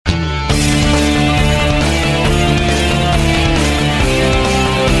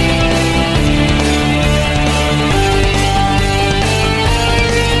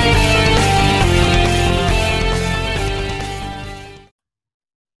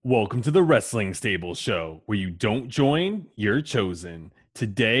Welcome to the Wrestling Stable Show, where you don't join, you're chosen.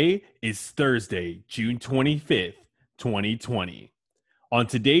 Today is Thursday, June 25th, 2020. On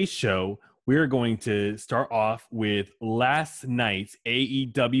today's show, we are going to start off with last night's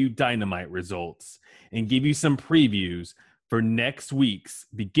AEW Dynamite results and give you some previews for next week's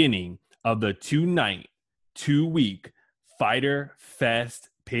beginning of the two-week Fyter Fest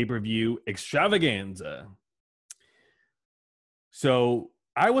pay-per-view extravaganza. So,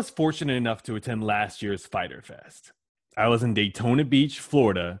 I was fortunate enough to attend last year's Fyter Fest. I was in Daytona Beach,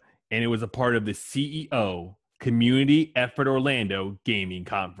 Florida, and it was a part of the CEO Community Effort Orlando Gaming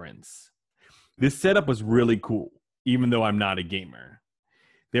Conference. This setup was really cool, even though I'm not a gamer.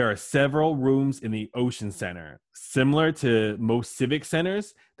 There are several rooms in the Ocean Center, similar to most civic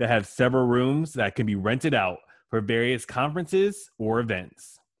centers that have several rooms that can be rented out for various conferences or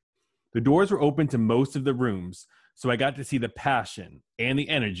events. The doors were open to most of the rooms, so I got to see the passion and the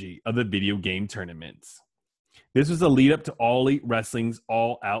energy of the video game tournaments. This was a lead up to All Elite Wrestling's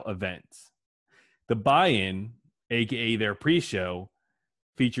All Out event. The buy-in, aka their pre-show,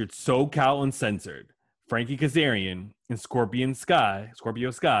 featured SoCal Uncensored, Frankie Kazarian, and Scorpio Sky,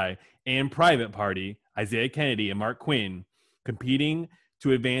 and Private Party, Isaiah Kennedy and Mark Quinn, competing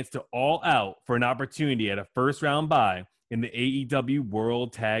to advance to All Out for an opportunity at a first-round bye in the AEW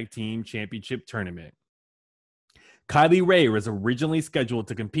World Tag Team Championship Tournament. Kylie Ray was originally scheduled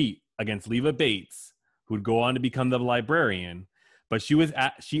to compete against Leva Bates, who would go on to become the Librarian, but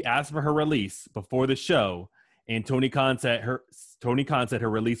she asked for her release before the show, and Tony Khan said her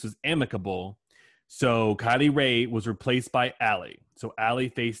release was amicable, so Kylie Ray was replaced by Allie. So Allie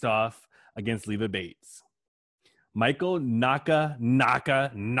faced off against Leva Bates. Michael Nakazawa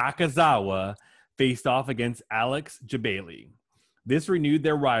faced off against Alex Jabali. This renewed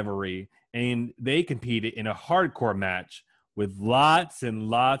their rivalry, and they competed in a hardcore match with lots and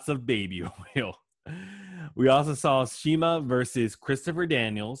lots of baby oil. We also saw Shima versus Christopher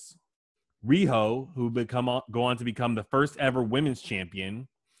Daniels, Riho, who go on to become the first ever women's champion,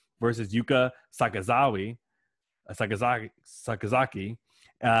 versus Yuka Sakazaki,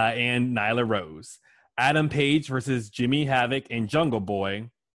 and Nyla Rose. Adam Page versus Jimmy Havoc and Jungle Boy.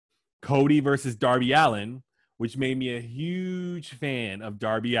 Cody versus Darby Allin, which made me a huge fan of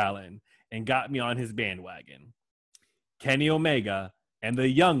Darby Allin and got me on his bandwagon. Kenny Omega and the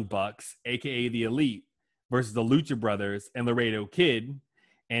Young Bucks, a.k.a. the Elite, versus the Lucha Brothers and Laredo Kid.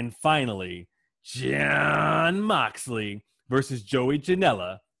 And finally, Jon Moxley versus Joey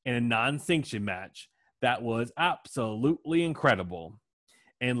Janela in a non-sanctioned match that was absolutely incredible.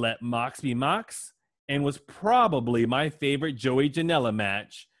 And let Mox be Mox, and was probably my favorite Joey Janela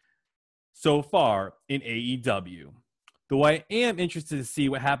match so far in AEW. Though I am interested to see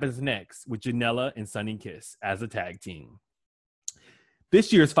what happens next with Janela and Sonny Kiss as a tag team.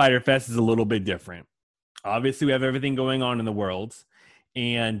 This year's Fyter Fest is a little bit different. Obviously, we have everything going on in the world,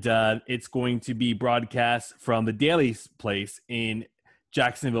 and it's going to be broadcast from the Daily Place in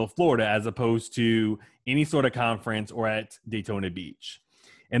Jacksonville, Florida, as opposed to any sort of conference or at Daytona Beach.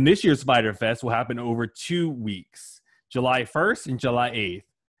 And this year's Fyter Fest will happen over 2 weeks, July 1st and July 8th.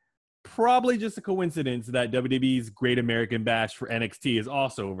 Probably just a coincidence that WWE's Great American Bash for NXT is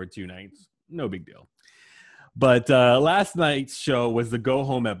also over 2 nights. No big deal. But last night's show was the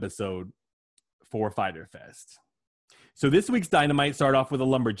go-home episode for Fyter Fest. So this week's Dynamite started off with a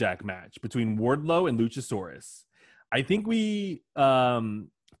lumberjack match between Wardlow and Luchasaurus. I think we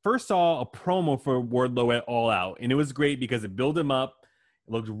first saw a promo for Wardlow at All Out, and it was great because it built him up.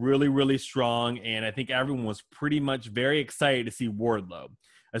 It looked really, really strong, and I think everyone was pretty much very excited to see Wardlow,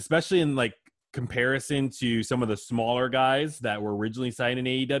 especially in like comparison to some of the smaller guys that were originally signed in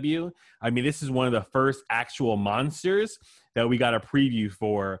AEW. I mean, this is one of the first actual monsters that we got a preview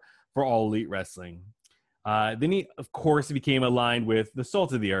for All Elite Wrestling. Then he, of course, became aligned with the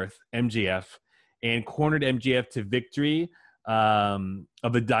Salt of the Earth, MJF, and cornered MJF to victory of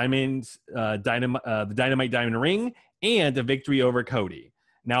the Dynamite Diamond Ring and a victory over Cody.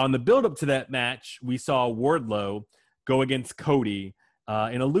 Now, in the build-up to that match, we saw Wardlow go against Cody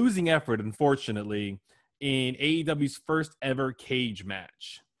in a losing effort, unfortunately, in AEW's first ever cage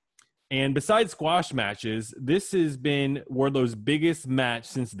match. And besides squash matches, this has been Wardlow's biggest match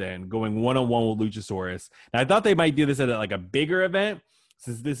since then, going one-on-one with Luchasaurus. Now, I thought they might do this at a bigger event,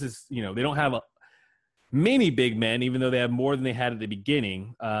 since this is, they don't have many big men, even though they have more than they had at the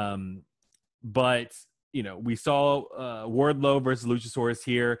beginning. But, we saw Wardlow versus Luchasaurus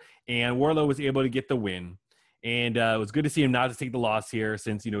here, and Wardlow was able to get the win. And it was good to see him not to take the loss here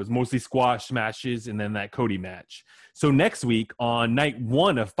since, it was mostly squash matches and then that Cody match. So next week on night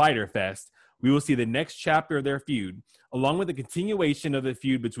 1 of Fyter Fest, we will see the next chapter of their feud, along with the continuation of the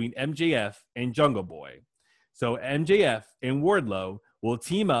feud between MJF and Jungle Boy. So MJF and Wardlow will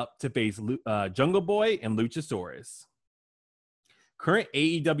team up to face Jungle Boy and Luchasaurus. Current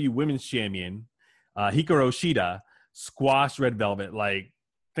AEW Women's Champion Hikaru Shida squashed Red Velvet like,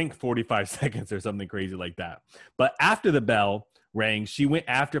 I think 45 seconds or something crazy like that. But after the bell rang, she went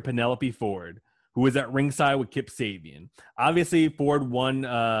after Penelope Ford, who was at ringside with Kip Sabian. Obviously, Ford won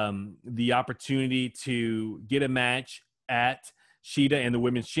the opportunity to get a match at Shida and the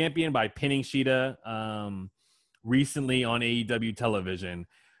Women's Champion by pinning Shida recently on AEW television.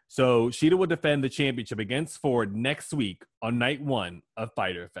 So Shida will defend the championship against Ford next week on night 1 of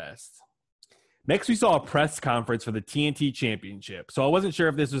Fyter Fest. Next, we saw a press conference for the TNT Championship. So I wasn't sure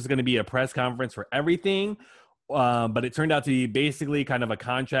if this was going to be a press conference for everything, but it turned out to be basically kind of a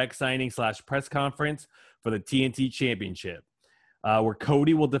contract signing / press conference for the TNT Championship, where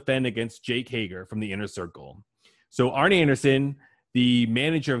Cody will defend against Jake Hager from the Inner Circle. So Arn Anderson, the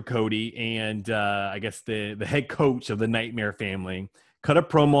manager of Cody and I guess the head coach of the Nightmare family, cut a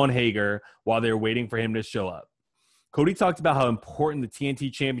promo on Hager while they were waiting for him to show up. Cody talked about how important the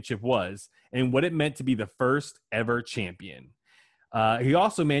TNT Championship was and what it meant to be the first ever champion. He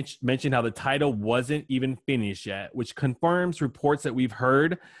also mentioned how the title wasn't even finished yet, which confirms reports that we've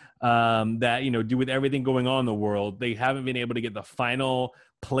heard that, due with everything going on in the world, they haven't been able to get the final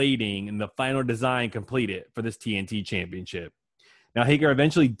plating and the final design completed for this TNT Championship. Now, Hager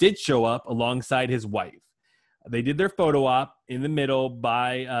eventually did show up alongside his wife. They did their photo op in the middle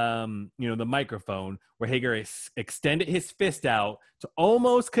by, the microphone, where Hager extended his fist out to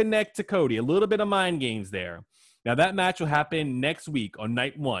almost connect to Cody. A little bit of mind games there. Now, that match will happen next week on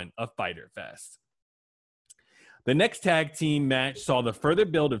night 1 of Fyter Fest. The next tag team match saw the further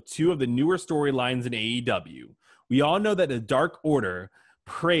build of 2 of the newer storylines in AEW. We all know that the Dark Order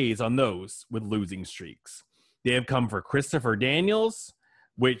preys on those with losing streaks. They have come for Christopher Daniels,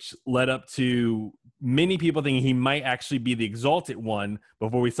 which led up to many people thinking he might actually be the Exalted One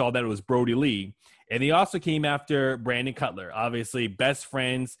before we saw that it was Brody Lee. And he also came after Brandon Cutler, obviously best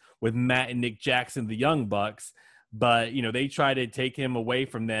friends with Matt and Nick Jackson, the Young Bucks. But, they try to take him away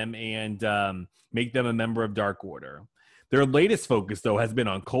from them and make them a member of Dark Order. Their latest focus, though, has been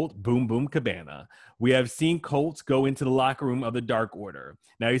on Colt Boom Boom Cabana. We have seen Colt go into the locker room of the Dark Order.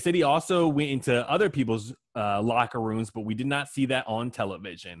 Now, he said he also went into other people's locker rooms, but we did not see that on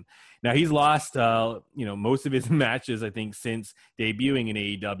television. Now, he's lost, most of his matches, I think, since debuting in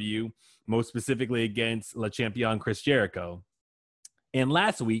AEW, most specifically against Le Champion Chris Jericho. And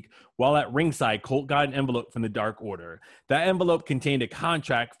last week, while at ringside, Colt got an envelope from the Dark Order. That envelope contained a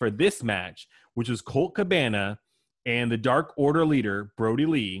contract for this match, which was Colt Cabana and the Dark Order leader, Brody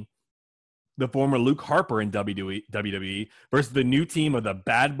Lee, the former Luke Harper in WWE, versus the new team of the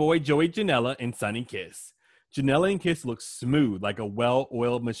Bad Boy Joey Janela and Sonny Kiss. Janela and Kiss look smooth like a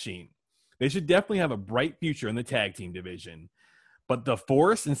well-oiled machine. They should definitely have a bright future in the tag team division. But the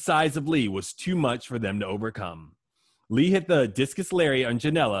force and size of Lee was too much for them to overcome. Lee hit the discus lariat on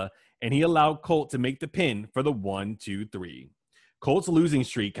Janela, and he allowed Colt to make the pin for the 1-2-3. Colt's losing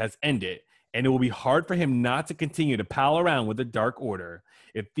streak has ended, and it will be hard for him not to continue to pal around with the Dark Order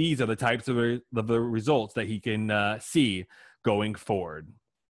if these are the types of the results that he can see going forward.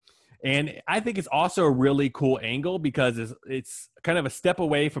 And I think it's also a really cool angle because it's kind of a step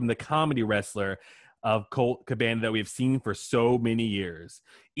away from the comedy wrestler of Colt Cabana that we've seen for so many years.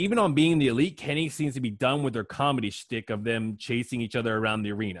 Even on Being the Elite, Kenny seems to be done with their comedy shtick of them chasing each other around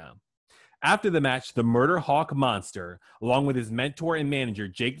the arena. After the match, the Murder Hawk Monster, along with his mentor and manager,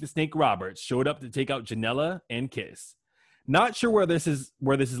 Jake the Snake Roberts, showed up to take out Janela and Kiss. Not sure where this is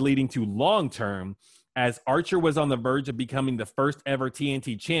leading to long term, as Archer was on the verge of becoming the first ever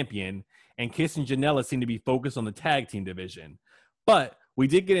TNT champion, and Kiss and Janela seem to be focused on the tag team division. But we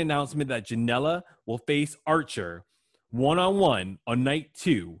did get an announcement that Janela will face Archer one-on-one on night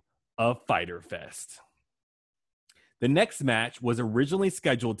 2 of Fyter Fest. The next match was originally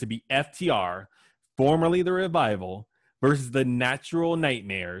scheduled to be FTR, formerly the Revival, versus the Natural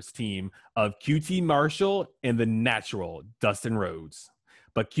Nightmares team of QT Marshall and the Natural Dustin Rhodes.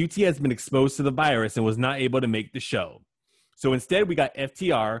 But QT has been exposed to the virus and was not able to make the show. So instead, we got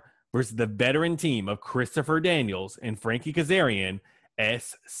FTR versus the veteran team of Christopher Daniels and Frankie Kazarian,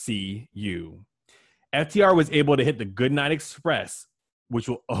 SCU. FTR was able to hit the Goodnight Express, which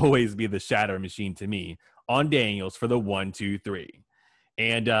will always be the Shatter Machine to me, on Daniels for the 1-2-3.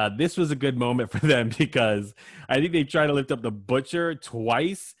 And this was a good moment for them because I think they tried to lift up the Butcher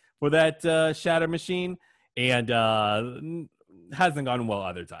twice for that Shatter Machine and hasn't gone well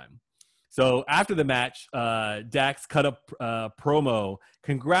other time. So after the match, Dax cut a promo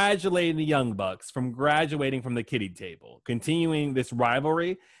congratulating the Young Bucks from graduating from the kiddie table, continuing this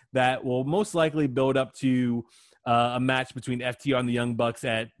rivalry that will most likely build up to a match between FTR and the Young Bucks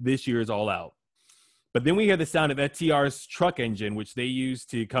at this year's All Out. But then we hear the sound of FTR's truck engine, which they use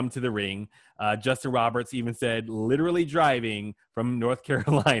to come to the ring. Justin Roberts even said literally driving from North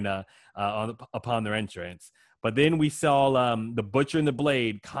Carolina upon their entrance. But then we saw the Butcher and the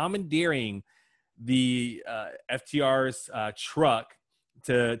Blade commandeering the FTR's truck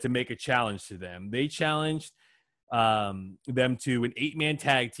to make a challenge to them. They challenged them to an 8-man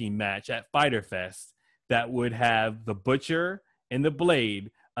tag team match at Fyter Fest that would have the Butcher and the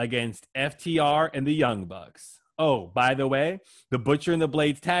Blade against FTR and the Young Bucks. Oh, by the way, the Butcher and the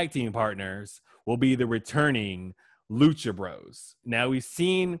Blade's tag team partners will be the returning Lucha Bros. Now, we've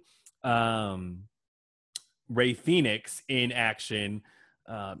seen Rey Fenix in action,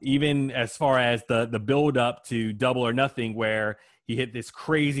 even as far as the build up to Double or Nothing, where he hit this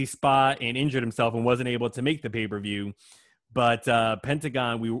crazy spot and injured himself and wasn't able to make the pay-per-view. But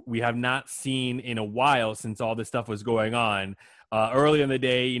Pentagon, we have not seen in a while since all this stuff was going on. Earlier in the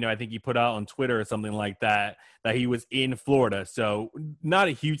day, I think he put out on Twitter or something like that he was in Florida. So not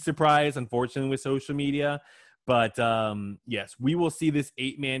a huge surprise, unfortunately, with social media. But yes, we will see this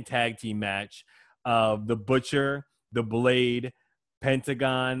 8-man tag team match of the Butcher, the Blade,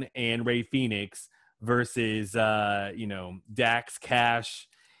 Pentagon, and Rey Fenix versus, Dax, Cash,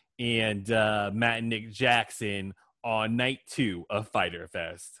 and Matt and Nick Jackson on night 2 of Fyter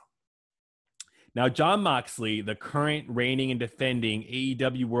Fest. Now, Jon Moxley, the current reigning and defending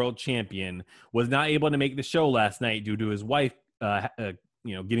AEW World Champion, was not able to make the show last night due to his wife,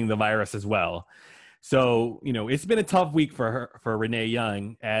 getting the virus as well. So, it's been a tough week for Renee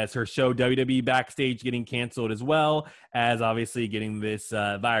Young, as her show WWE Backstage getting canceled, as well as obviously getting this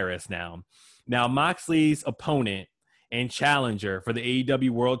virus now. Now, Moxley's opponent and challenger for the AEW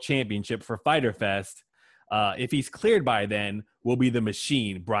World Championship for Fyter Fest, if he's cleared by then, will be the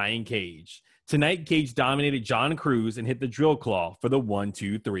Machine, Brian Cage. Tonight, Cage dominated John Cruz and hit the drill claw for the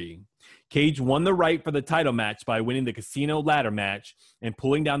 1-2-3. Cage won the right for the title match by winning the casino ladder match and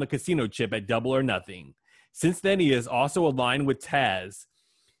pulling down the casino chip at Double or Nothing. Since then, he is also aligned with Taz,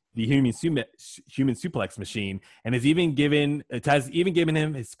 the human suplex machine, and has even given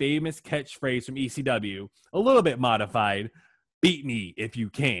him his famous catchphrase from ECW, a little bit modified: "Beat me if you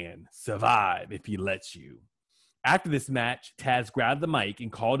can, survive if he lets you." After this match, Taz grabbed the mic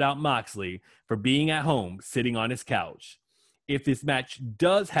and called out Moxley for being at home, sitting on his couch. If this match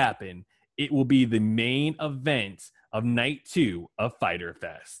does happen, it will be the main event of night 2 of Fyter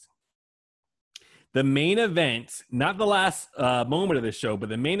Fest. The main event, not the last moment of the show, but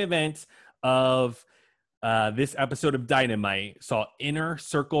the main event of this episode of Dynamite saw Inner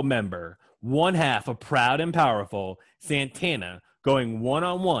Circle member, one half of Proud and Powerful, Santana, going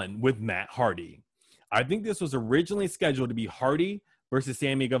one-on-one with Matt Hardy. I think this was originally scheduled to be Hardy versus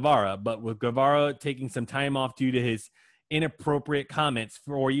Sammy Guevara, but with Guevara taking some time off due to his inappropriate comments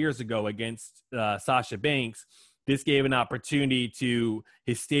 4 years ago against Sasha Banks, this gave an opportunity to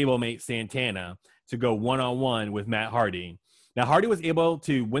his stablemate Santana to go one-on-one with Matt Hardy. Now, Hardy was able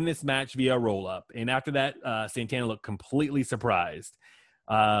to win this match via roll-up, and after that, Santana looked completely surprised.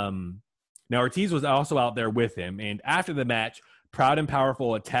 Now, Ortiz was also out there with him, and after the match, Proud and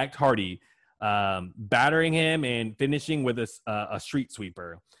Powerful attacked Hardy, battering him and finishing with a street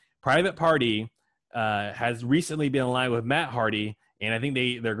sweeper. Private Party has recently been aligned with Matt Hardy, and I think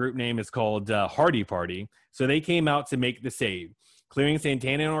their group name is called Hardy Party. So they came out to make the save, clearing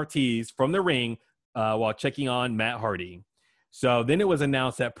Santana and Ortiz from the ring while checking on Matt Hardy. So then it was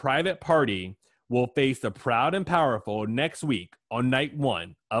announced that Private Party will face the Proud and Powerful next week on night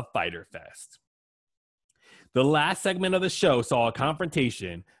 1 of Fyter Fest. The last segment of the show saw a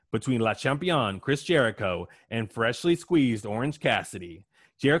confrontation between La Champion, Chris Jericho, and freshly squeezed Orange Cassidy.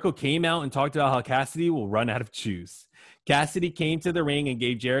 Jericho came out and talked about how Cassidy will run out of juice. Cassidy came to the ring and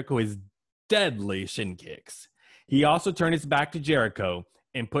gave Jericho his deadly shin kicks. He also turned his back to Jericho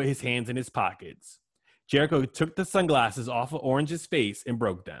and put his hands in his pockets. Jericho took the sunglasses off of Orange's face and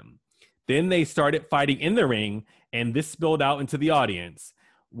broke them. Then they started fighting in the ring, and this spilled out into the audience,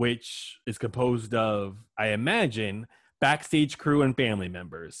 which is composed of, I imagine, backstage crew and family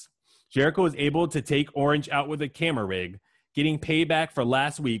members. Jericho was able to take Orange out with a camera rig, getting payback for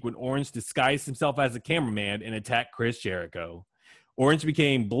last week when Orange disguised himself as a cameraman and attacked Chris Jericho. Orange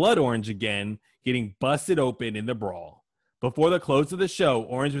became Blood Orange again, getting busted open in the brawl. Before the close of the show,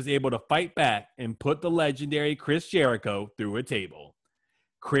 Orange was able to fight back and put the legendary Chris Jericho through a table.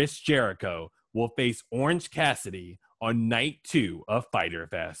 Chris Jericho will face Orange Cassidy on night 2 of Fyter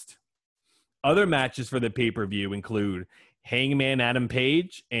Fest. Other matches for the pay-per-view include Hangman Adam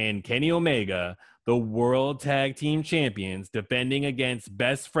Page and Kenny Omega, the World Tag Team Champions, defending against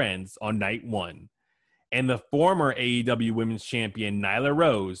Best Friends on night 1. And the former AEW Women's Champion Nyla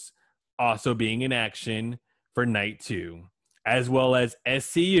Rose also being in action for night 2, as well as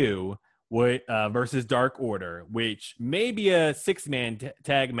SCU versus Dark Order, which may be a 6-man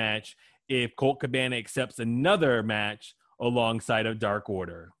tag match if Colt Cabana accepts another match alongside of Dark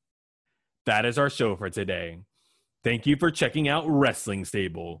Order. That is our show for today. Thank you for checking out Wrestling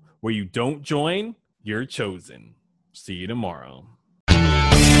Stable, where you don't join, you're chosen. See you tomorrow.